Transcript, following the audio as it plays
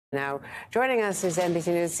Now, joining us is NBC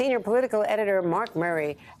News senior political editor Mark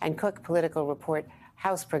Murray and Cook Political Report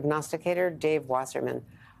House prognosticator Dave Wasserman.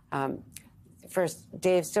 First,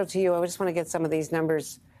 Dave, still to you. I just want to get some of these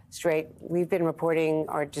numbers straight. We've been reporting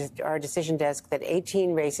our decision desk that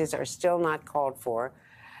 18 races are still not called for.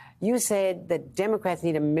 You said that Democrats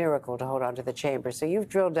need a miracle to hold on to the chamber. So you've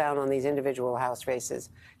drilled down on these individual House races.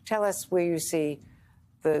 Tell us where you see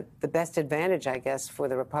the best advantage, I guess, for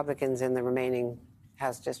the Republicans in the remaining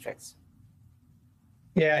House districts.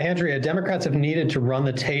 Yeah, Andrea, Democrats have needed to run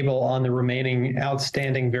the table on the remaining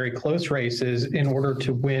outstanding, very close races in order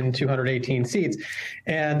to win 218 seats.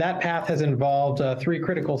 And that path has involved three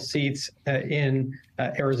critical seats in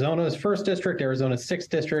Arizona's 1st district, Arizona's 6th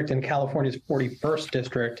district, and California's 41st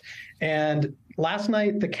district. And last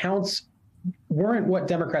night, the counts weren't what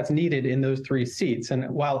Democrats needed in those three seats. And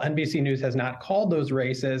while NBC News has not called those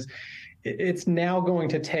races, it's now going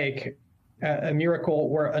to take a miracle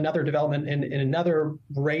or another development in another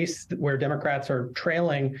race where Democrats are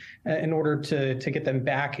trailing in order to get them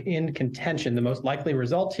back in contention. The most likely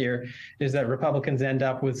result here is that Republicans end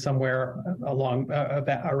up with somewhere along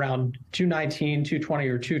around 219, 220,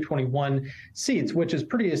 or 221 seats, which is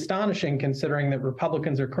pretty astonishing considering that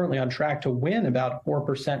Republicans are currently on track to win about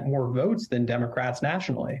 4% more votes than Democrats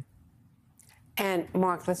nationally. And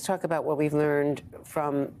Mark, let's talk about what we've learned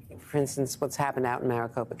from, for instance, what's happened out in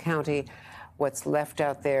Maricopa County, what's left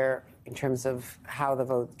out there in terms of how the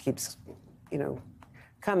vote keeps,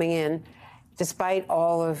 coming in, despite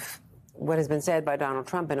all of what has been said by Donald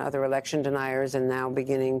Trump and other election deniers, and now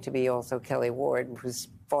beginning to be also Kelly Ward, who's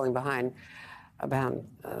falling behind about,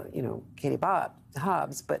 Katie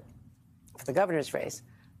Hobbs, but for the governor's race,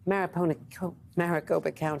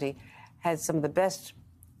 Maricopa County has some of the best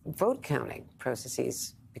vote counting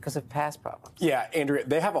processes because of past problems. Yeah, Andrea,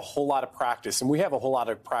 they have a whole lot of practice, and we have a whole lot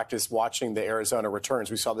of practice watching the Arizona returns.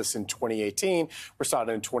 We saw this in 2018, we saw it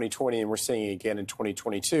in 2020, and we're seeing it again in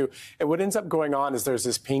 2022. And what ends up going on is there's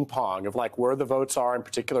this ping pong of like where the votes are in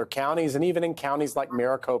particular counties, and even in counties like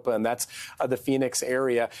Maricopa, and that's the Phoenix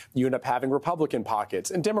area, you end up having Republican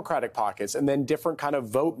pockets and Democratic pockets, and then different kind of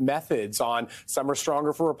vote methods on some are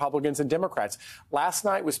stronger for Republicans and Democrats. Last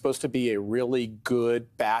night was supposed to be a really good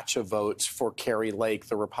batch of votes for Kari Lake,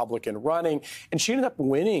 the Republican running, and she ended up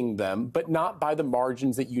winning them, but not by the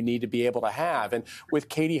margins that you need to be able to have. And with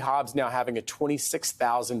Katie Hobbs now having a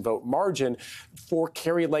 26,000 vote margin, for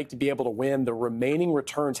Kari Lake to be able to win, the remaining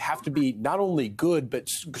returns have to be not only good, but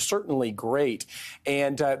certainly great.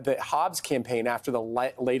 And the Hobbs campaign, after the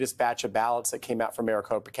latest batch of ballots that came out from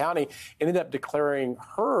Maricopa County, ended up declaring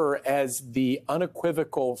her as the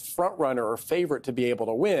unequivocal frontrunner or favorite to be able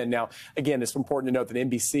to win. Now, again, it's important to note that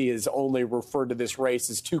NBC has only referred to this race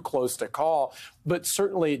as too close to call, but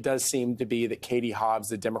certainly it does seem to be that Katie Hobbs,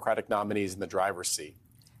 the Democratic nominee, is in the driver's seat.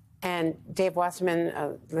 And Dave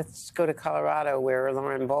Wasserman, let's go to Colorado, where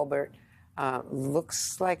Lauren Boebert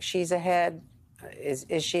looks like she's ahead. Is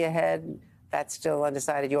she ahead? That's still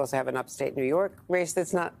undecided. You also have an upstate New York race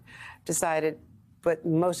that's not decided, but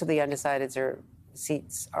most of the undecided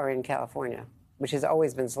seats are in California, which has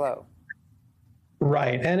always been slow.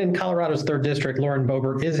 Right. And in Colorado's 3rd district, Lauren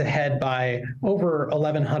Boebert is ahead by over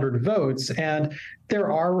 1,100 votes. And there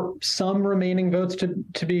are some remaining votes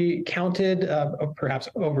to be counted, perhaps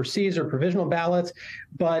overseas or provisional ballots.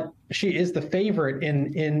 But she is the favorite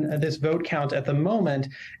in this vote count at the moment.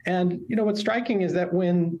 And, what's striking is that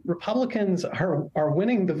when Republicans are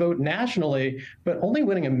winning the vote nationally, but only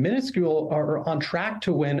winning a minuscule or on track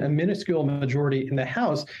to win a minuscule majority in the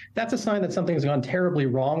House, that's a sign that something's gone terribly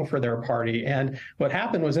wrong for their party. And what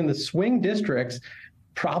happened was in the swing districts,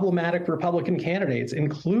 problematic Republican candidates,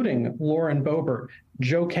 including Lauren Boebert,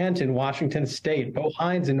 Joe Kent in Washington State, Bo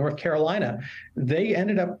Hines in North Carolina, they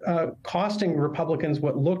ended up costing Republicans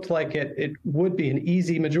what looked like it would be an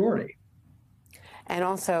easy majority. And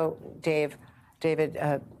also, David,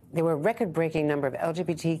 there were a record-breaking number of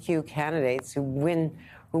LGBTQ candidates who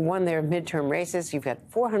won their midterm races. You've got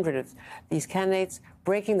 400 of these candidates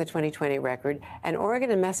breaking the 2020 record, and Oregon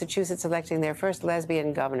and Massachusetts electing their first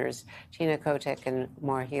lesbian governors, Tina Kotek and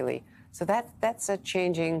Maura Healey. So that's a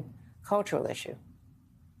changing cultural issue.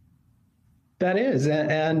 That is.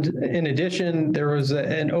 And in addition, there was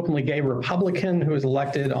an openly gay Republican who was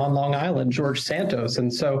elected on Long Island, George Santos.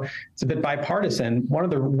 And so it's a bit bipartisan. One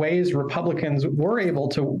of the ways Republicans were able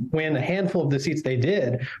to win a handful of the seats they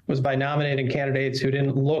did was by nominating candidates who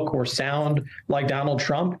didn't look or sound like Donald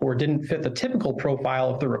Trump or didn't fit the typical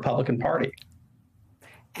profile of the Republican Party.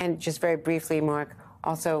 And just very briefly, Mark,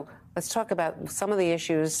 also, let's talk about some of the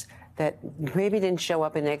issues that maybe didn't show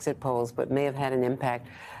up in exit polls, but may have had an impact.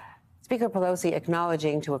 Speaker Pelosi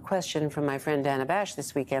acknowledging to a question from my friend Dana Bash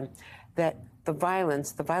this weekend that the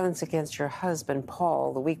violence against your husband,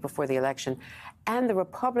 Paul, the week before the election, and the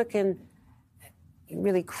Republican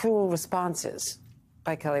really cruel responses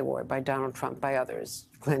by Kelly Ward, by Donald Trump, by others,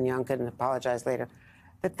 Glenn Young couldn't apologize later,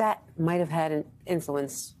 that might have had an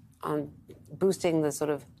influence on boosting the sort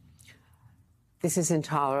of, this is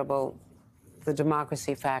intolerable, the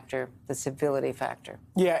democracy factor, the civility factor.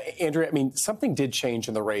 Yeah, Andrea, I mean, something did change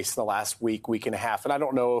in the race in the last week and a half. And I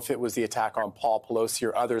don't know if it was the attack on Paul Pelosi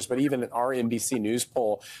or others, but even our NBC News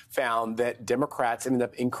poll found that Democrats ended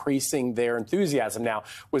up increasing their enthusiasm. Now,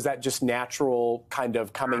 was that just natural kind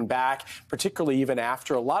of coming back, particularly even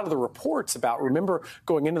after a lot of the reports about, remember,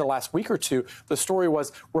 going into the last week or two, the story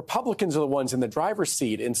was Republicans are the ones in the driver's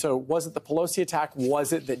seat. And so was it the Pelosi attack?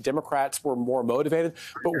 Was it that Democrats were more motivated?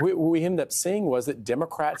 But what we ended up seeing was that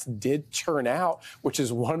Democrats did turn out, which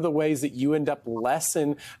is one of the ways that you end up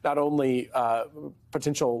lessen not only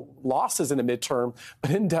potential losses in a midterm,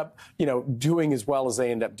 but end up, doing as well as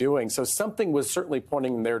they end up doing. So something was certainly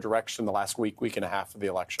pointing in their direction the last week and a half of the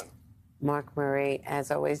election. Mark Murray,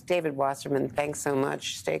 as always. David Wasserman, thanks so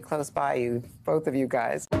much. Stay close by, both of you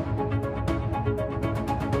guys.